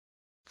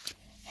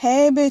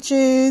Hey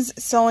bitches,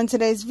 so in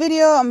today's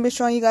video I'm gonna be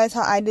showing you guys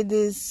how I did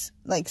this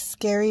like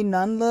scary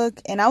nun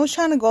look, and I was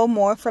trying to go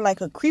more for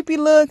like a creepy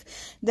look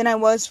than I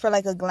was for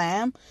like a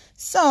glam.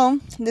 So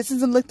this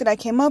is the look that I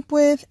came up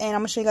with, and I'm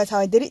gonna show you guys how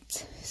I did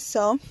it.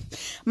 So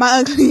my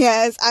ugly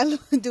ass,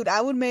 dude,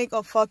 I would make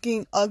a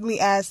fucking ugly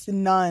ass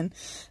nun.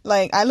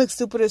 Like, I look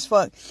stupid as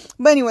fuck.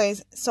 But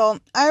anyways, so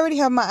I already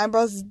have my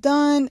eyebrows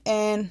done,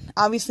 and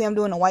obviously I'm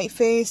doing a white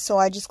face, so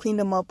I just cleaned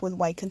them up with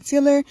white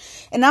concealer.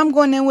 And now I'm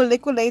going in with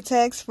liquid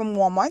latex from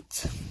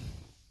Walmart,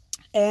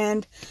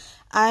 and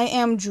I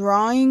am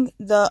drawing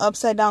the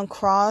upside down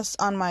cross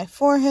on my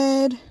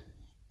forehead.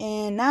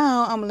 And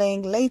now I'm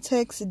laying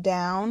latex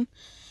down.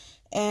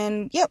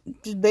 And yep,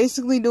 just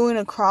basically doing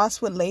a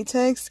cross with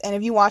latex. And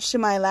if you watched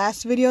in my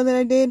last video that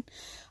I did,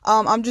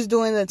 I'm just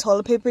doing the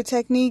toilet paper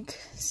technique.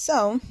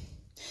 So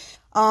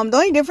the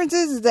only difference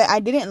is that I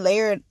didn't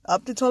layer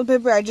up the toilet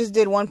paper. I just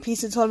did one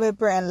piece of toilet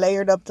paper and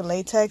layered up the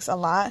latex a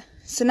lot.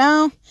 So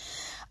now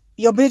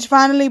your bitch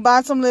finally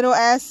bought some little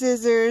ass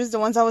scissors, the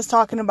ones I was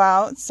talking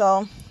about.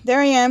 So there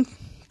I am,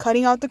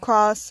 cutting out the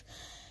cross.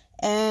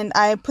 And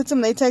I put some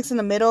latex in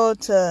the middle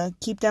to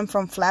keep them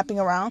from flapping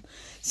around.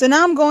 So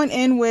now I'm going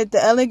in with the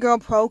LA Girl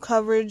Pro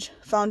Coverage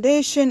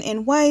Foundation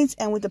in white,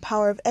 and with the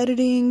power of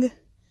editing.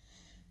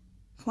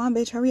 Come on,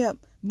 bitch, hurry up.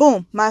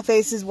 Boom, my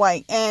face is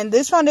white. And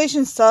this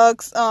foundation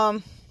sucks.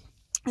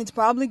 It's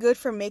probably good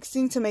for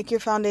mixing to make your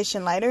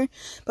foundation lighter,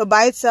 but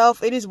by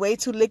itself, it is way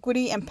too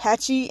liquidy and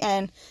patchy,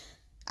 and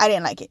I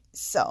didn't like it.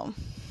 So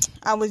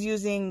I was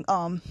using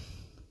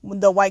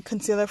the white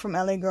concealer from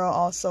LA Girl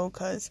also,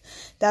 because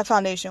that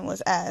foundation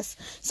was ass.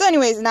 So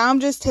anyways, now I'm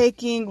just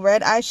taking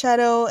red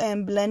eyeshadow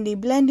and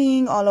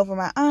blending all over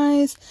my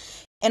eyes,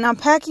 and I'm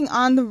packing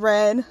on the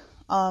red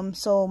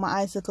so my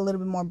eyes look a little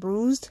bit more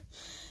bruised.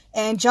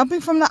 And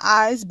jumping from the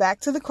eyes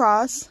back to the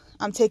cross,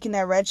 I'm taking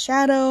that red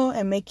shadow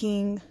and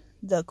making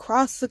the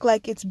cross look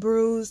like it's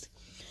bruised.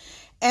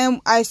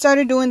 And I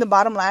started doing the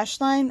bottom lash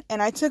line,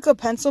 and I took a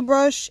pencil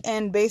brush,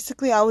 and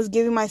basically I was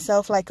giving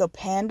myself like a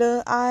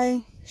panda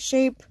eye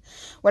shape,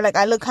 where like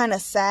I look kind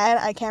of sad.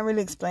 I can't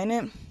really explain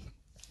it.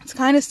 It's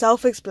kind of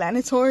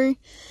self-explanatory.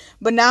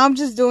 But now I'm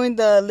just doing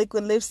the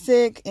liquid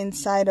lipstick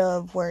inside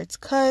of where it's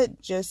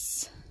cut,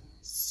 just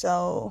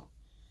so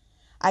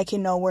I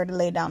can know where to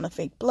lay down the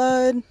fake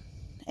blood,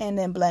 and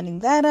then blending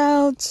that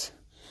out.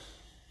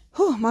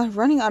 Whew, am I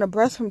running out of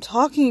breath from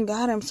talking?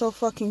 God, I'm so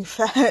fucking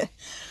fat.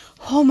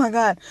 Oh my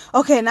god.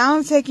 Okay, now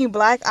I'm taking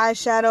black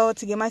eyeshadow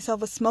to give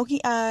myself a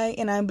smoky eye,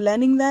 and I'm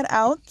blending that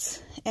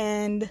out,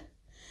 and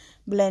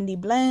blendy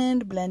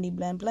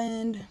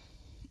blend.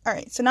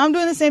 Alright, so now I'm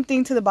doing the same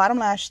thing to the bottom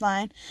lash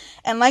line.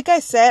 And like I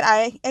said,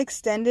 I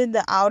extended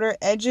the outer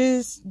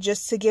edges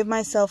just to give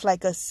myself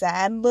like a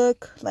sad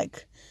look.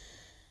 Like,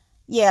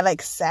 yeah,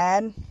 like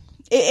sad.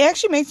 It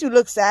actually makes you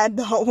look sad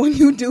though when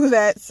you do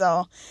that.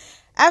 So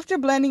after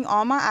blending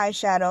all my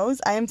eyeshadows,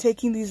 I am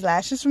taking these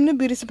lashes from the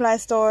beauty supply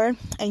store.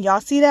 And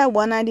y'all see that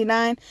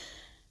 $1.99?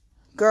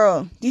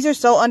 Girl, these are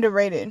so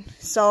underrated.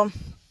 So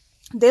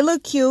they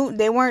look cute.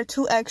 They weren't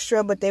too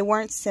extra, but they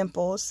weren't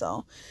simple.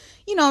 So,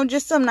 you know,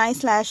 just some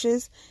nice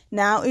lashes.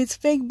 Now it's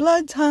fake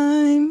blood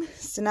time.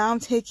 So now I'm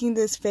taking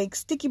this fake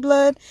sticky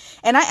blood.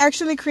 And I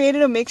actually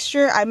created a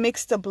mixture. I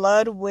mixed the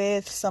blood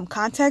with some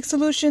contact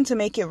solution to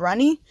make it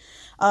runny.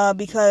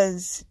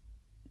 Because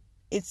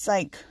it's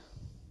like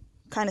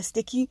kind of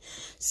sticky.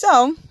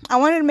 So I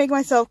wanted to make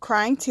myself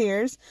crying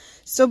tears.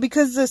 So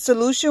because the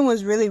solution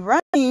was really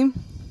runny,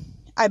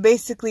 I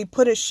basically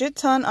put a shit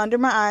ton under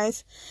my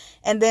eyes,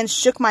 and then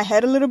shook my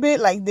head a little bit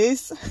like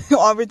this,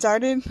 all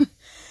retarded.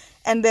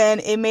 And then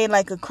it made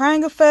like a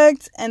crying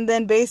effect. And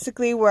then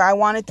basically where I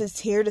wanted this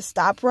tear to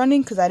stop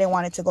running, because I didn't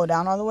want it to go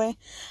down all the way,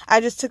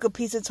 I just took a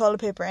piece of toilet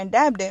paper and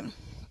dabbed it.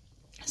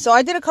 So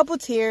I did a couple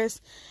tears,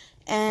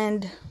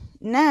 and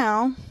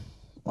now,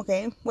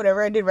 okay,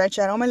 whatever, I did red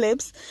shadow on my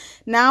lips.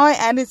 Now I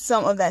added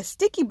some of that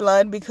sticky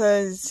blood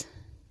because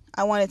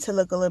I want it to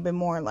look a little bit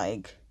more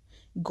like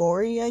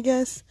gory, I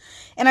guess.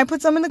 And I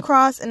put some in the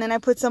cross, and then I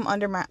put some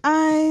under my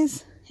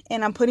eyes,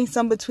 and I'm putting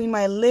some between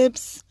my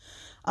lips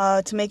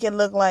to make it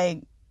look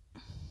like,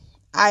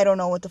 I don't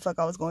know what the fuck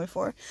I was going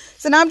for.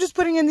 So now I'm just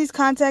putting in these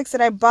contacts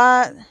that I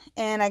bought,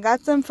 and I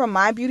got them from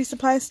my beauty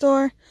supply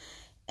store,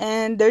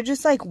 and they're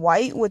just like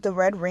white with a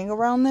red ring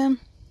around them.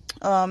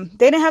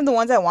 They didn't have the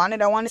ones I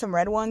wanted. I wanted some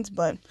red ones,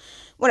 but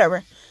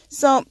whatever.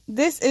 So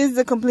this is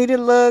the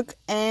completed look,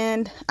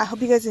 and I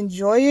hope you guys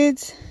enjoy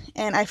it.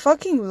 And I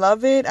fucking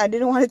love it. I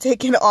didn't want to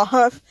take it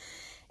off,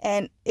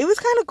 and it was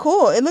kind of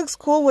cool. It looks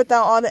cool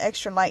without all the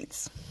extra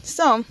lights.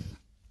 So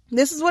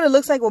this is what it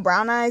looks like with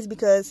brown eyes,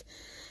 because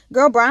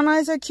girl, brown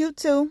eyes are cute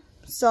too.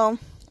 So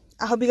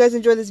I hope you guys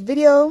enjoy this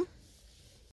video.